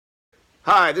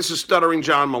Hi, this is Stuttering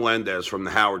John Melendez from The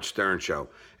Howard Stern Show.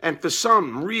 And for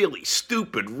some really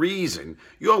stupid reason,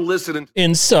 you're listening to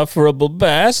Insufferable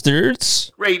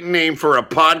Bastards. Great name for a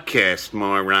podcast,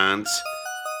 morons.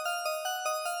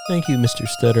 Thank you, Mr.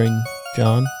 Stuttering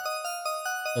John.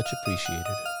 Much appreciated.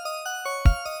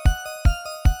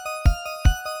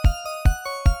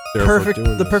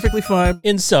 Perfectly fine.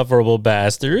 Insufferable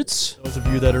Bastards. Those of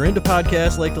you that are into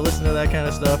podcasts, like to listen to that kind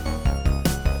of stuff.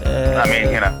 I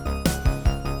mean, you know.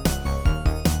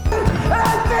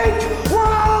 I think we're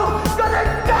all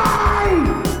gonna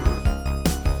die!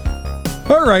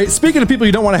 All right, speaking of people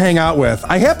you don't want to hang out with,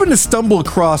 I happened to stumble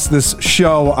across this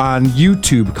show on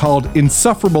YouTube called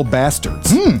Insufferable Bastards.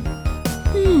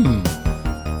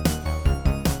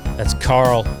 That's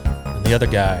Carl and the other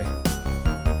guy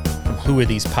from Who Are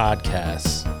These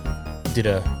Podcasts did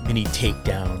a mini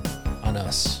takedown on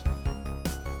us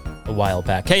a while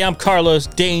back. Hey, I'm Carlos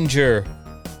Danger.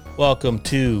 Welcome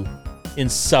to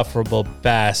Insufferable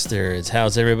Bastards.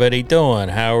 How's everybody doing?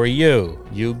 How are you?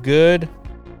 You good?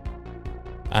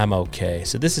 I'm okay.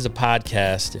 So this is a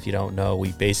podcast. If you don't know,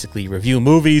 we basically review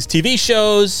movies, TV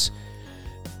shows.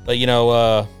 But, you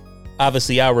know,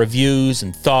 obviously our reviews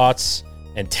and thoughts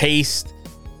and taste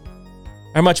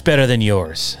are much better than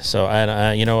yours. So,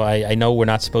 I know we're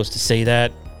not supposed to say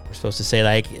that. We're supposed to say,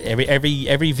 like,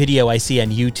 every video I see on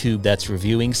YouTube that's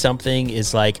reviewing something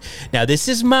is like, now this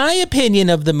is my opinion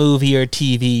of the movie or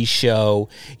TV show.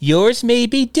 Yours may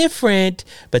be different,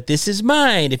 but this is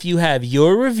mine. If you have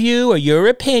your review or your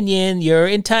opinion, you're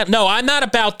entitled. No, I'm not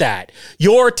about that.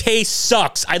 Your taste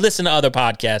sucks. I listen to other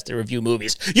podcasts that review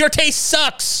movies. Your taste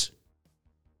sucks.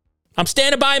 I'm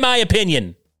standing by my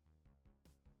opinion.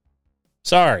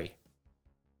 Sorry.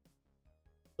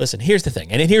 Listen, here's the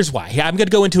thing, and here's why. I'm going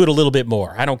to go into it a little bit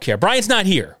more. I don't care. Brian's not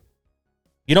here.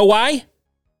 You know why?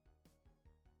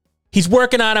 He's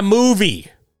working on a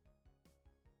movie.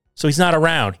 So he's not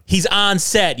around. He's on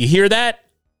set. You hear that?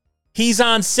 He's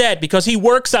on set because he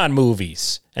works on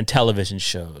movies and television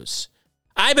shows.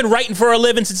 I've been writing for a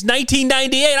living since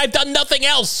 1998. I've done nothing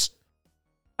else.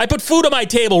 I put food on my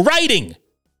table, writing.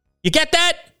 You get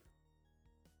that?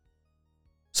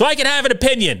 So I can have an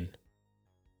opinion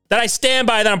that I stand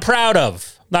by, that I'm proud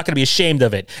of. I'm not going to be ashamed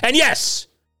of it. And yes,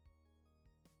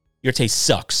 your taste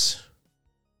sucks.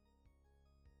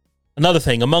 Another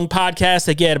thing, among podcasts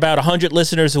that get about 100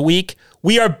 listeners a week,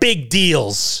 we are big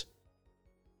deals.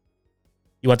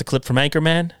 You want the clip from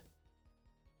Anchorman?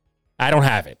 I don't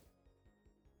have it.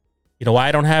 You know why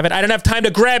I don't have it? I don't have time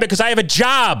to grab it because I have a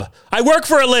job. I work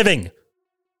for a living.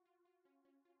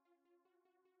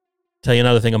 Tell you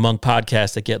another thing, among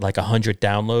podcasts that get like 100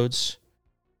 downloads,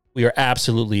 we are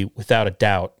absolutely, without a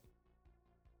doubt,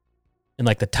 in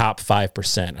like the top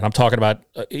 5%. And I'm talking about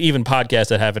even podcasts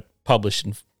that haven't published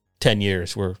in 10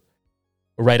 years. We're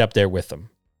right up there with them.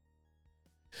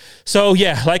 So,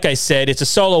 yeah, like I said, it's a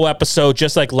solo episode,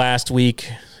 just like last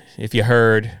week, if you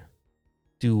heard,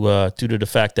 due to the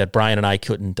fact that Brian and I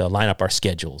couldn't line up our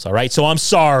schedules. All right, so I'm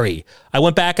sorry. I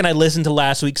went back and I listened to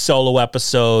last week's solo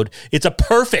episode. It's a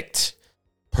perfect,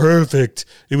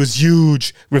 it was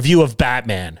huge review of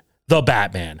Batman, The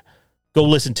Batman. Go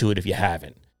listen to it if you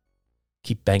haven't.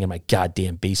 Keep banging my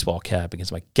goddamn baseball cap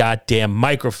against my goddamn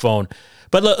microphone.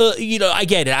 But, I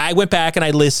get it. I went back and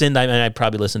I listened. I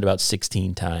probably listened about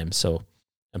 16 times, so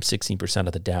I'm 16%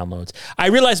 of the downloads. I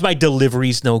realize my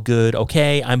delivery's no good,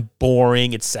 okay? I'm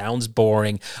boring. It sounds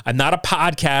boring. I'm not a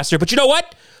podcaster. But you know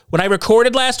what? When I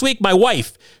recorded last week, my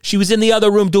wife, she was in the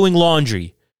other room doing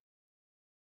laundry.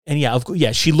 And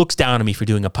yeah, she looks down on me for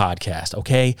doing a podcast,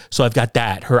 okay? So I've got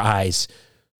that, her eyes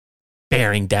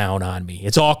bearing down on me.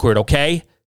 It's awkward, okay?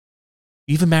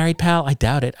 You even married, pal? I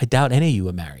doubt it. I doubt any of you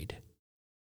are married.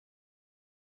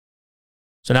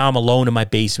 So now I'm alone in my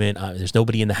basement. There's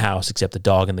nobody in the house except the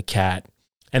dog and the cat.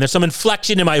 And there's some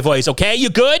inflection in my voice, okay? You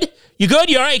good? You good?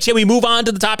 You all right? Shall we move on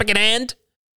to the topic at hand?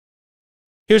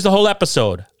 Here's the whole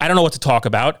episode. I don't know what to talk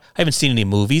about. I haven't seen any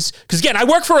movies. Because again, I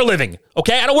work for a living,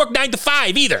 okay? I don't work 9 to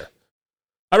 5 either.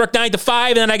 I work 9 to 5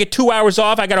 and then I get 2 hours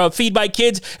off. I got to feed my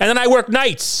kids and then I work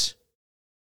nights.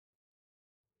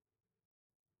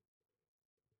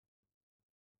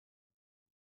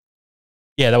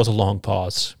 Yeah, that was a long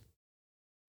pause.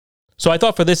 So I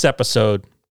thought for this episode,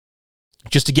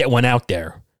 just to get one out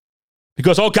there,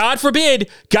 because, God forbid,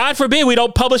 we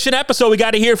don't publish an episode. We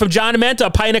got to hear from John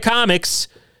Menta, Pint of Comics.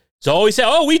 So always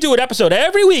say, we do an episode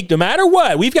every week, no matter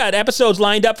what. We've got episodes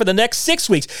lined up for the next 6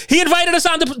 weeks. He invited us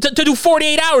on to do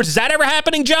 48 hours. Is that ever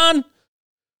happening, John?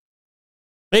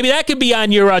 Maybe that could be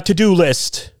on your to-do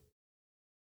list.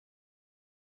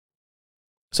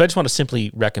 So I just want to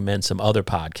simply recommend some other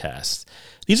podcasts.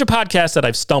 These are podcasts that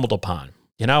I've stumbled upon.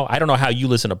 You know, I don't know how you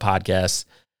listen to podcasts,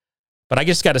 but I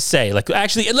just got to say, like,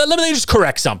 actually, let me just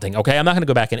correct something, okay? I'm not going to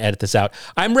go back and edit this out.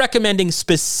 I'm recommending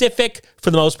specific,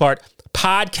 for the most part,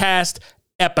 podcast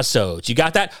episodes. You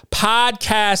got that?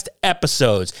 Podcast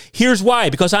episodes. Here's why.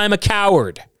 Because I'm a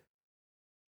coward.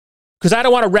 Because I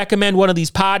don't want to recommend one of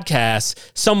these podcasts.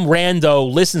 Some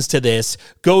rando listens to this,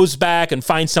 goes back and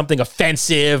finds something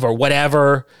offensive or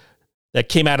whatever that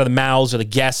came out of the mouths or the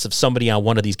guests of somebody on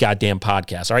one of these goddamn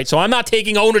podcasts. All right. So I'm not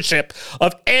taking ownership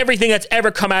of everything that's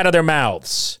ever come out of their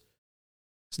mouths.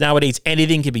 So nowadays,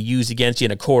 anything can be used against you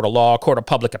in a court of law, court of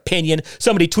public opinion.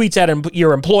 Somebody tweets at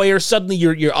your employer, suddenly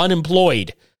you're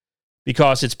unemployed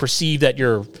because it's perceived that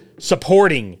you're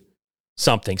supporting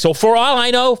something. So for all I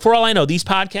know, these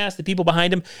podcasts, the people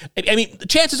behind them, I mean,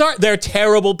 chances are they're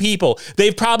terrible people.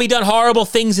 They've probably done horrible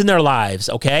things in their lives,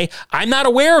 okay? I'm not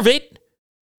aware of it,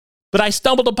 but I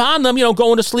stumbled upon them,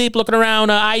 going to sleep, looking around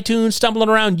iTunes, stumbling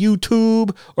around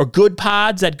YouTube or Good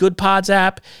Pods, that Good Pods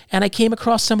app, and I came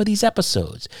across some of these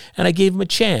episodes, and I gave them a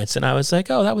chance, and I was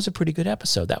like, oh, that was a pretty good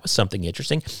episode. That was something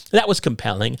interesting. That was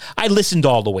compelling. I listened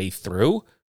all the way through.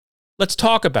 Let's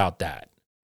talk about that.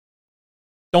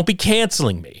 Don't be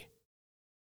canceling me.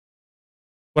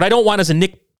 What I don't want is a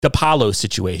Nick DiPaolo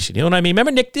situation. You know what I mean?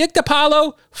 Remember Nick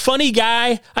DiPaolo? Funny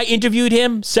guy. I interviewed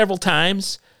him several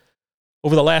times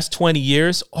over the last 20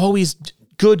 years. Always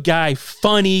good guy,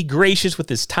 funny, gracious with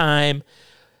his time.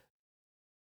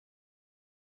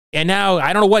 And now,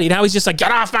 I don't know what, now he's just like,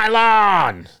 get off my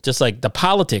lawn. Just like the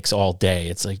politics all day.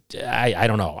 It's like, I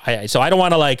don't know. So I don't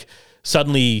want to like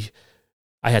suddenly,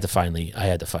 I had to finally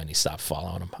stop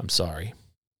following him. I'm sorry.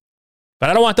 But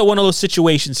I don't want one of those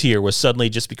situations here where suddenly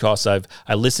just because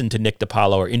I listened to Nick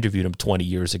DiPaolo or interviewed him 20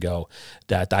 years ago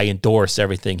that I endorse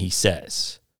everything he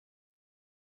says.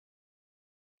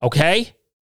 Okay? I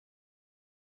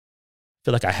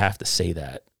feel like I have to say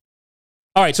that.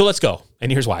 All right, so let's go.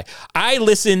 And here's why. I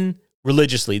listen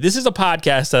religiously. This is a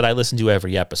podcast that I listen to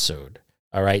every episode.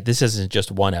 All right? This isn't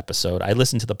just one episode. I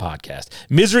listen to the podcast.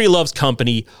 Misery Loves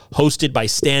Company, hosted by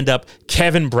stand-up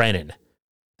Kevin Brennan.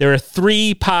 There are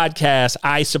 3 podcasts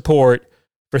I support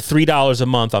for $3 a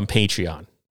month on Patreon.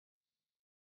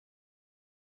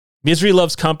 Misery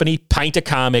Loves Company, Pint of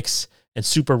Comics, and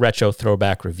Super Retro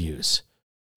Throwback Reviews.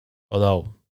 Although,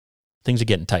 things are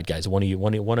getting tight, guys. One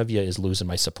of you is losing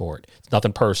my support. It's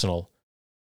nothing personal.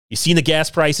 You seen the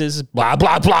gas prices? Blah,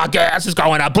 blah, blah. Gas is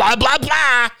going up. Blah, blah,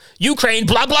 blah. Ukraine,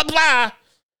 blah, blah, blah.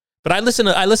 But I listen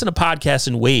to podcasts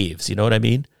in waves. You know what I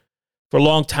mean? For a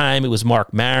long time, it was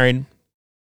Mark Maron.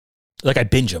 Like I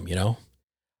binge them,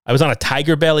 I was on a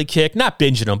Tiger Belly kick, not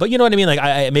binging them, but you know what I mean? Like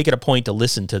I make it a point to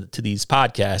listen to these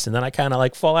podcasts, and then I kind of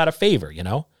like fall out of favor,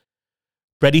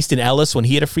 Bret Easton Ellis, when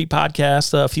he had a free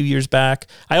podcast a few years back,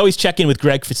 I always check in with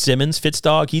Greg Fitzsimmons,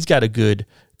 Fitzdog. He's got a good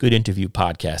interview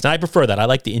podcast, and I prefer that. I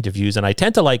like the interviews, and I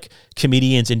tend to like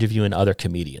comedians interviewing other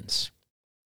comedians.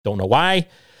 Don't know why,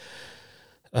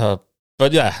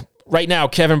 but yeah. Right now,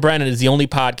 Kevin Brennan is the only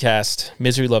podcast,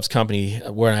 Misery Loves Company,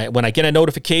 where when I get a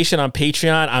notification on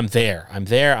Patreon, I'm there.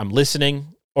 I'm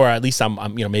listening, or at least I'm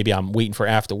maybe I'm waiting for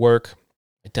after work.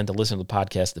 I tend to listen to the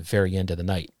podcast at the very end of the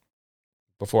night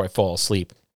before I fall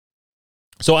asleep.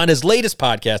 So on his latest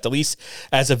podcast, at least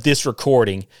as of this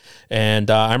recording, and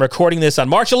I'm recording this on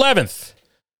March 11th,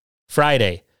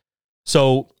 Friday.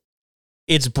 So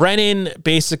it's Brennan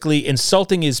basically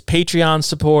insulting his Patreon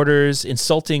supporters,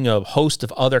 insulting a host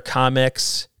of other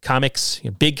comics,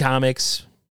 big comics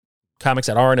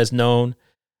that aren't as known.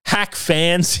 Hack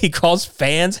fans, he calls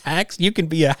fans hacks. You can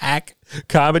be a hack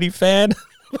comedy fan,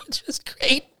 which is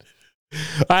great.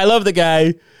 I love the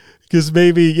guy because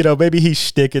maybe he's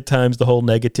shtick at times, the whole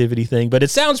negativity thing, but it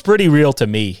sounds pretty real to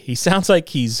me. He sounds like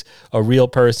he's a real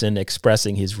person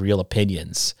expressing his real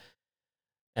opinions.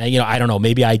 And, I don't know,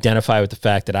 maybe I identify with the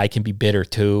fact that I can be bitter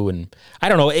too. And I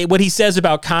don't know, what he says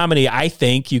about comedy, I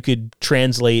think you could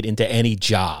translate into any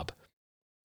job.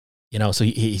 So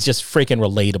he's just freaking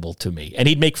relatable to me. And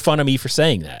he'd make fun of me for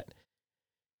saying that.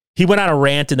 He went on a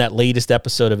rant in that latest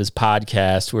episode of his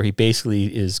podcast where he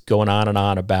basically is going on and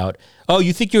on about, oh,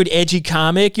 you think you're an edgy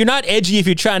comic? You're not edgy if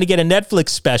you're trying to get a Netflix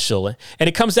special. And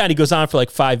it comes down, he goes on for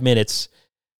like 5 minutes.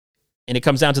 And it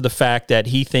comes down to the fact that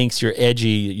he thinks you're edgy.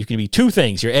 You can be 2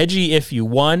 things. You're edgy if you,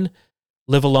 1,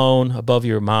 live alone above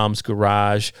your mom's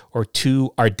garage, or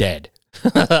 2, are dead.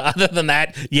 Other than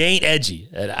that, you ain't edgy.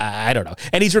 I don't know.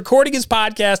 And he's recording his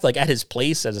podcast like at his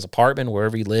place, at his apartment,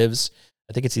 wherever he lives.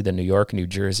 I think it's either New York or New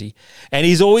Jersey. And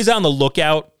he's always on the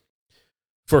lookout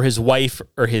for his wife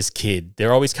or his kid.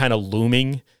 They're always kind of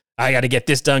looming. I got to get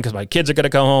this done because my kids are going to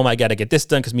come home. I got to get this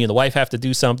done because me and the wife have to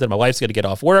do something. My wife's going to get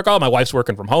off work. Oh, my wife's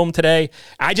working from home today.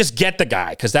 I just get the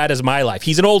guy because that is my life.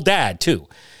 He's an old dad too.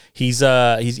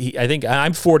 I think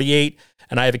I'm 48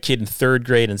 and I have a kid in 3rd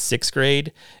grade and 6th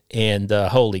grade. And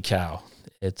holy cow,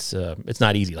 it's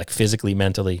not easy, like physically,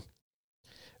 mentally,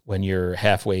 when you're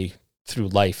halfway through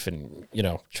life and,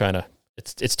 trying to,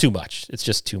 it's too much. It's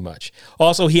just too much.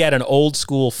 Also, he had an old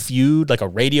school feud, like a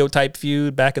radio type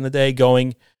feud back in the day going.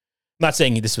 I'm not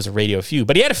saying this was a radio feud,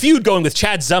 but he had a feud going with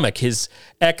Chad Zumick, his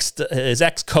ex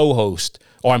co-host,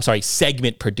 or I'm sorry,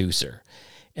 segment producer.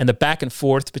 And the back and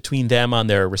forth between them on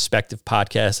their respective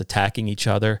podcasts attacking each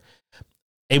other,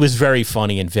 it was very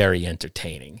funny and very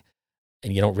entertaining.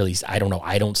 And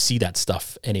I don't see that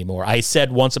stuff anymore. I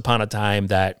said once upon a time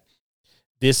that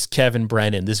this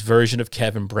version of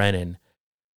Kevin Brennan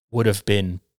would have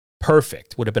been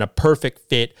perfect, would have been a perfect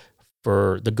fit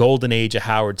for the golden age of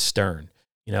Howard Stern.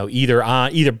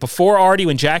 Either before Artie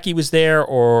when Jackie was there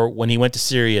or when he went to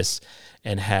Sirius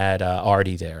and had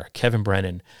Artie there. Kevin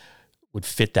Brennan would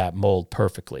fit that mold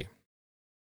perfectly.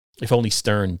 If only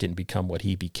Stern didn't become what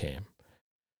he became.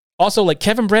 Also, like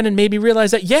Kevin Brennan made me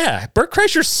realize that, Bert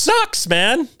Kreischer sucks,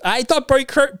 man. I thought Bert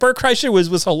Kreischer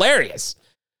was hilarious.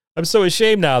 I'm so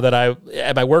ashamed now that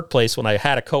at my workplace, when I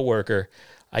had a coworker,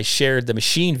 I shared the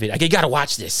Machine video. You got to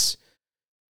watch this.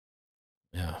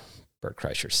 Yeah, Bert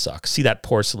Kreischer sucks. See that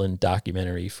Porcelain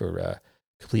documentary for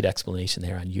complete explanation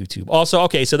there on YouTube. Also,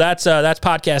 okay, so that's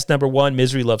podcast number 1,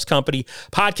 Misery Loves Company.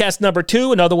 Podcast number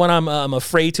 2, another one I'm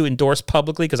afraid to endorse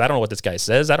publicly because I don't know what this guy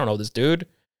says. I don't know this dude.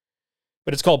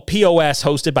 But it's called POS,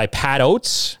 hosted by Pat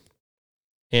Oates.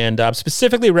 And I'm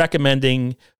specifically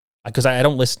recommending, because I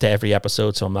don't listen to every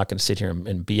episode, so I'm not going to sit here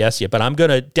and BS you, but I'm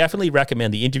going to definitely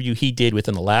recommend the interview he did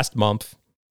within the last month.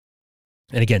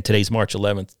 And again, today's March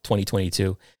 11th,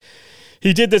 2022.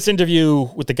 He did this interview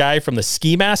with the guy from the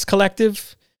Ski Mask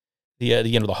Collective,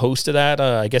 the host of that.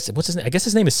 I guess what's his name? I guess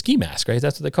his name is Ski Mask, right?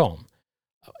 That's what they call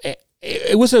him.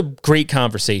 It was a great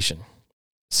conversation.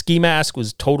 Ski Mask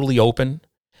was totally open.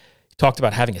 He talked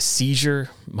about having a seizure,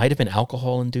 might have been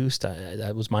alcohol induced.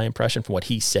 That was my impression from what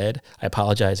he said. I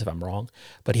apologize if I'm wrong,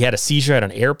 but he had a seizure at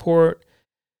an airport.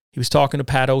 He was talking to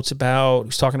Pat Oates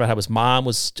about how his mom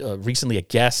was recently a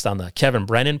guest on the Kevin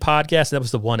Brennan podcast. That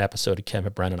was the one episode of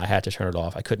Kevin Brennan. I had to turn it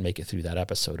off. I couldn't make it through that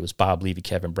episode. It was Bob Levy,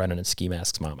 Kevin Brennan, and Ski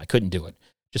Mask's mom. I couldn't do it.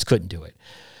 Just couldn't do it.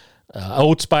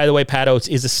 Oates, by the way, Pat Oates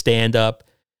is a stand-up.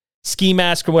 Ski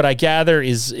Mask, from what I gather,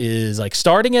 is like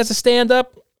starting as a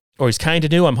stand-up, or he's kind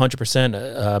of new. I'm not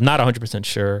 100%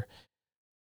 sure.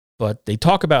 But they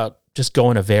talk about just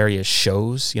going to various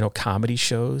shows, comedy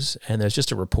shows, and there's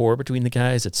just a rapport between the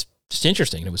guys. It's just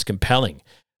interesting. It was compelling.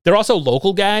 They're also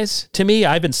local guys to me.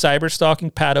 I've been cyber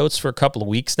stalking Pat Oates for a couple of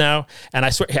weeks now, and I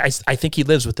swear, I think he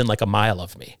lives within like a mile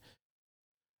of me.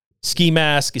 Ski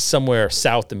Mask is somewhere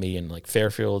south of me in like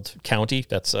Fairfield County.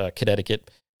 That's Connecticut.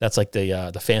 That's like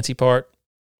the fancy part.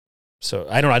 So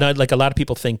I don't know. I know, like a lot of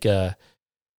people think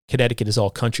Connecticut is all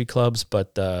country clubs,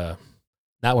 but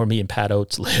not where me and Pat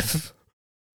Oates live.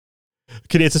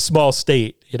 It's a small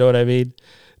state. You know what I mean?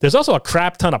 There's also a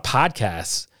crap ton of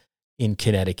podcasts in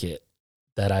Connecticut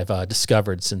that I've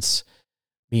discovered since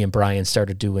me and Brian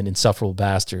started doing Insufferable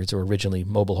Bastards, or originally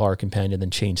Mobile Horror Companion, then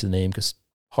changed the name because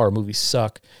horror movies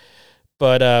suck.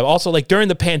 But also, like during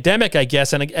the pandemic, I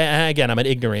guess, and again, I'm an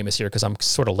ignoramus here because I'm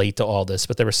sort of late to all this,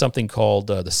 but there was something called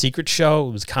The Secret Show.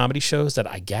 It was comedy shows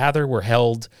that I gather were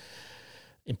held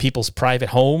in people's private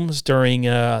homes during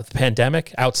the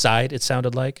pandemic, outside, it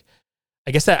sounded like.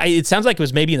 I guess it sounds like it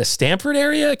was maybe in the Stamford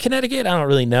area, Connecticut. I don't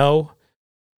really know.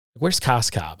 Where's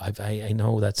Coscob? I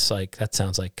know that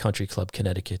sounds like Country Club,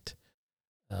 Connecticut,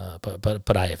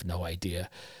 but I have no idea.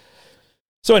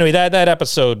 So anyway, that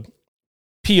episode,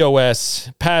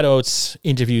 POS, Pat Oates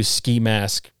interviews Ski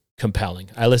Mask, compelling.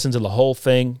 I listened to the whole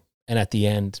thing, and at the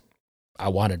end, I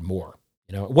wanted more.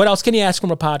 What else can you ask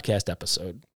from a podcast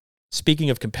episode?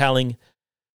 Speaking of compelling,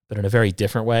 but in a very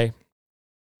different way,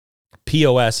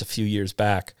 POS a few years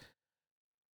back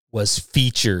was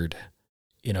featured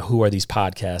in a Who Are These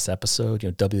Podcasts episode,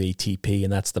 WATP,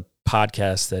 and that's the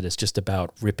podcast that is just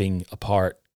about ripping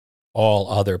apart all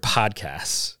other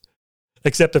podcasts,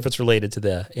 except if it's related to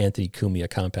the Anthony Cumia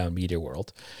Compound Media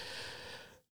world.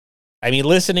 I mean,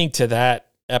 listening to that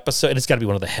episode, and it's got to be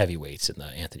one of the heavyweights in the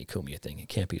Anthony Cumia thing. It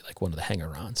can't be like one of the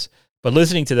hanger-ons. But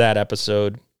listening to that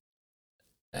episode,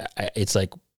 it's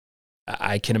like,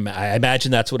 I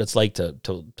imagine that's what it's like to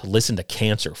listen to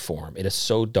Cancer Form. It is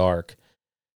so dark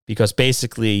because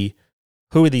basically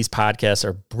Who Are These Podcasts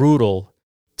are brutal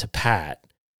to Pat.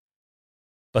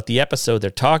 But the episode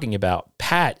they're talking about,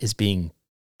 Pat is being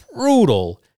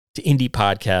brutal to indie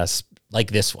podcasts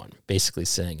like this one, basically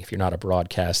saying if you're not a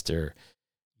broadcaster,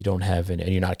 you don't have and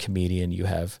you're not a comedian, you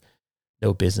have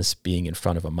no business being in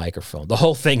front of a microphone. The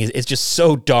whole thing is just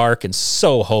so dark and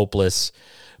so hopeless.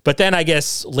 But then I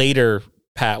guess later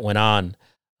Pat went on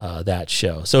that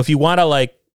show. So if you want to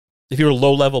if you're a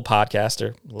low-level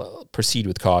podcaster, proceed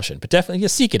with caution. But definitely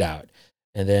just seek it out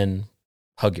and then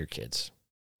hug your kids.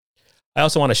 I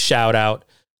also want to shout out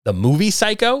The Movie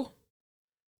Psycho.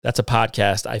 That's a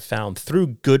podcast I found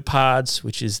through Good Pods,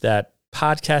 which is that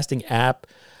podcasting app.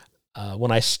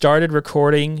 When I started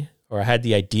recording, or I had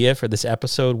the idea for this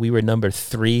episode, we were number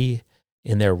 3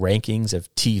 in their rankings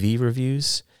of TV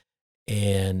reviews.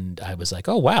 And I was like,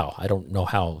 oh, wow, I don't know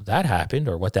how that happened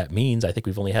or what that means. I think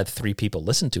we've only had 3 people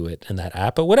listen to it in that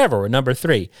app, but whatever, we're number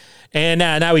 3. And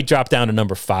now we dropped down to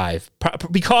number 5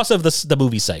 because of the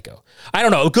Movie Psycho. I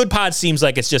don't know. Good Pod seems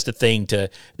like it's just a thing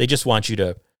they just want you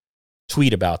to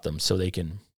tweet about them so they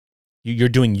can, you're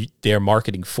doing their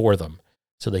marketing for them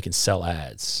so they can sell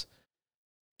ads.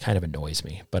 Kind of annoys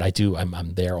me, but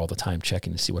I'm there all the time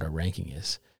checking to see what our ranking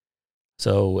is.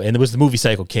 So, and it was The Movie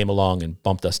Cycle came along and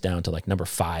bumped us down to number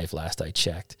 5 last I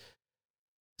checked.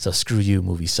 So screw you,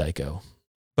 Movie Psycho.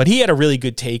 But he had a really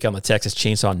good take on the Texas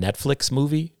Chainsaw Netflix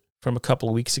movie from a couple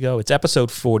of weeks ago. It's episode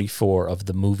 44 of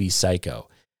The Movie Psycho.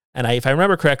 And if I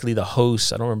remember correctly, the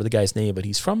host, I don't remember the guy's name, but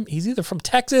he's either from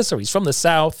Texas or he's from the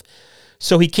South.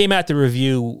 So he came at the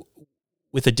review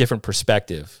with a different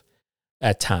perspective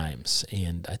at times.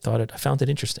 And I found it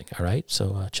interesting. All right.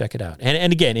 So check it out.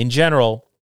 And again, in general,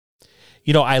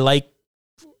 I like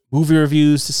movie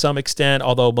reviews to some extent,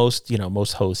 although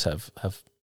most hosts have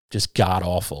just god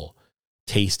awful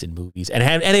taste in movies and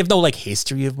they have no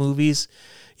history of movies.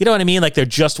 You know what I mean? They're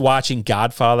just watching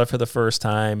Godfather for the first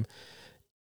time,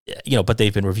 but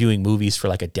they've been reviewing movies for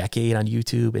a decade on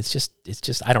YouTube. It's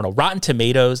just, I don't know. Rotten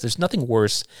Tomatoes, there's nothing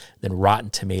worse than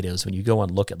Rotten Tomatoes when you go and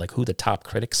look at who the top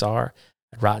critics are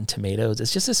at Rotten Tomatoes.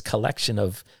 It's just this collection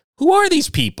of who are these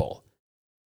people?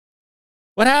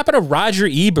 What happened to Roger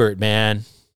Ebert, man?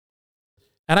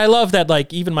 And I love that,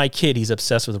 even my kid, he's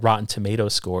obsessed with Rotten Tomato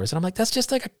scores. And I'm like, that's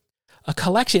just a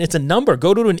collection. It's a number.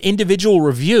 Go to an individual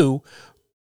review,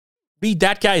 read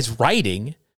that guy's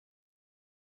writing,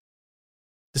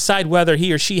 decide whether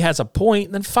he or she has a point,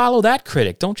 and then follow that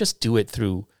critic. Don't just do it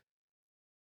through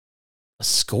a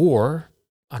score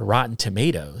on Rotten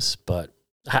Tomatoes. But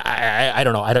I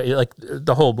don't know. I don't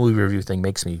the whole movie review thing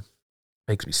makes me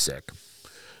sick.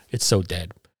 It's so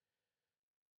dead.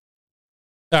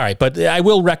 All right, but I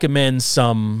will recommend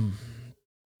some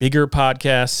bigger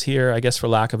podcasts here, I guess, for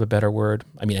lack of a better word.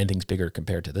 I mean, anything's bigger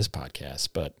compared to this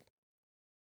podcast, but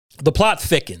The Plot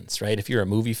Thickens, right? If you're a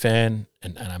movie fan,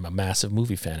 and I'm a massive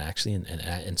movie fan, actually,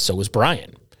 and so is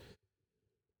Brian.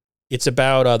 It's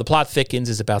about, The Plot Thickens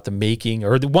is about the making,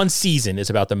 or the one season is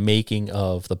about the making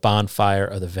of The Bonfire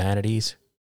of the Vanities.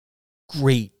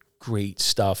 Great, great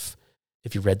stuff.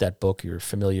 If you read that book, you're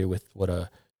familiar with what a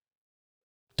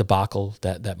debacle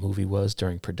that movie was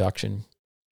during production.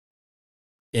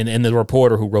 And the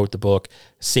reporter who wrote the book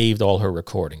saved all her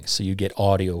recordings. So you get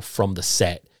audio from the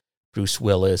set. Bruce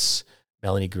Willis,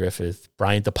 Melanie Griffith,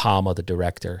 Brian De Palma, the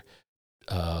director,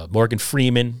 Morgan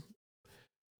Freeman,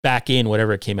 back in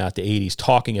whatever it came out, the 80s,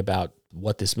 talking about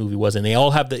what this movie was. And they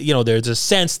all have there's a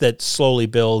sense that slowly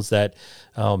builds that,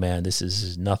 oh man,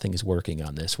 nothing is working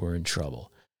on this. We're in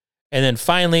trouble. And then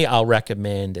finally, I'll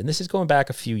recommend, and this is going back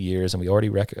a few years, and we already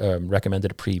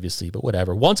recommended it previously, but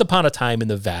whatever, Once Upon a Time in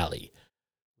the Valley,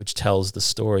 which tells the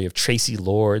story of Tracy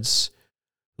Lords,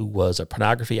 who was a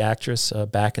pornography actress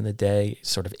back in the day,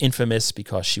 sort of infamous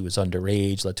because she was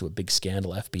underage, led to a big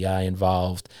scandal, FBI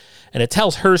involved. And it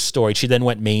tells her story. She then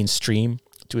went mainstream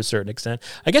to a certain extent,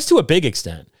 I guess to a big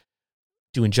extent,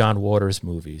 doing John Waters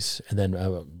movies. And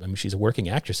then, she's a working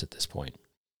actress at this point.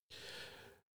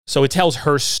 So it tells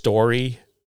her story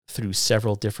through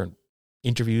several different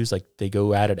interviews. They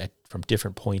go at it from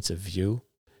different points of view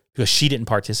because she didn't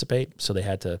participate. So they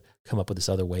had to come up with this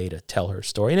other way to tell her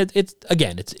story. And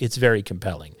it's very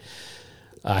compelling.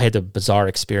 I had the bizarre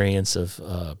experience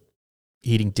of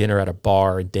eating dinner at a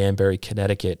bar in Danbury,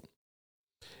 Connecticut,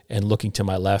 and looking to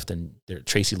my left, and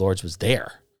Tracy Lords was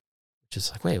there.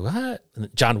 Just wait, what?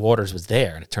 And John Waters was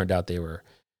there. And it turned out they were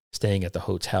staying at the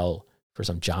hotel for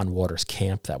some John Waters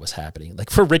camp that was happening.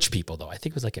 For rich people, though. I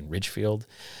think it was in Ridgefield.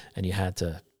 And you had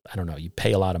to, I don't know, you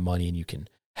pay a lot of money and you can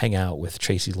hang out with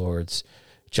Tracy Lords,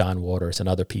 John Waters, and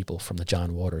other people from the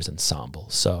John Waters ensemble.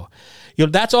 So,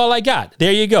 that's all I got.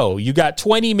 There you go. You got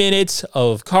 20 minutes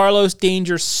of Carlos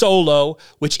Danger solo,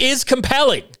 which is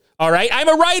compelling. All right? I'm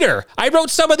a writer. I wrote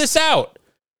some of this out.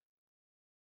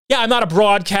 Yeah, I'm not a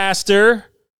broadcaster.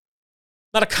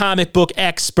 not a comic book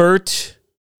expert.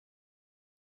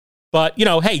 But, you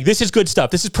know, hey, this is good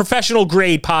stuff. This is professional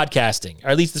grade podcasting, or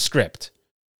at least the script.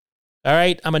 All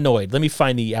right? I'm annoyed. Let me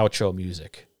find the outro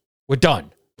music. We're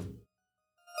done.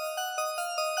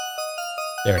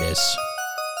 There it is.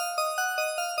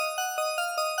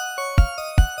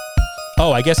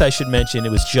 Oh, I guess I should mention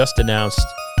it was just announced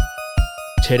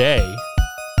today,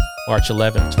 March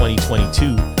 11th,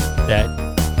 2022, that,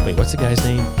 wait, what's the guy's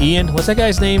name? Ian? What's that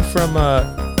guy's name from,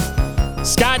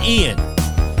 Scott Ian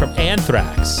from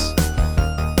Anthrax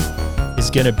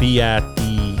is going to be at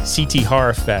the CT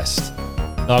Horror Fest,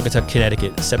 Naugatuck,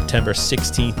 Connecticut, September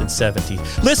 16th and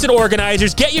 17th. Listen,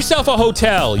 organizers, get yourself a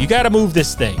hotel. You got to move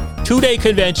this thing. 2-day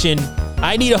convention.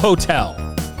 I need a hotel.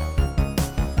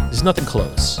 There's nothing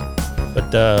close.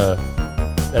 But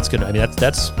that's good. I mean,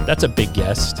 that's a big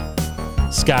guest.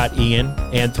 Scott Ian,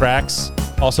 Anthrax,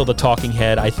 also the talking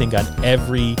head, I think, on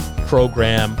every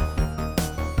program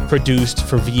produced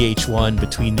for VH1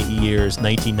 between the years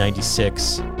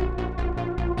 1996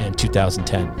 and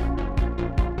 2010.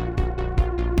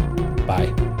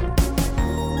 Bye.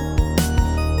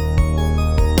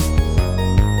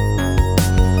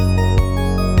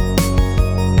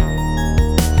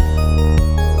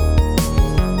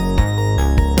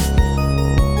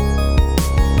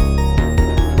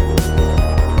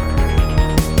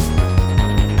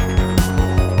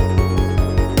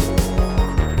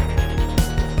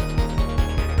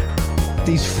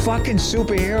 These fucking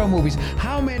superhero movies,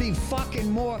 how many fucking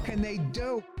more can they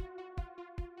do?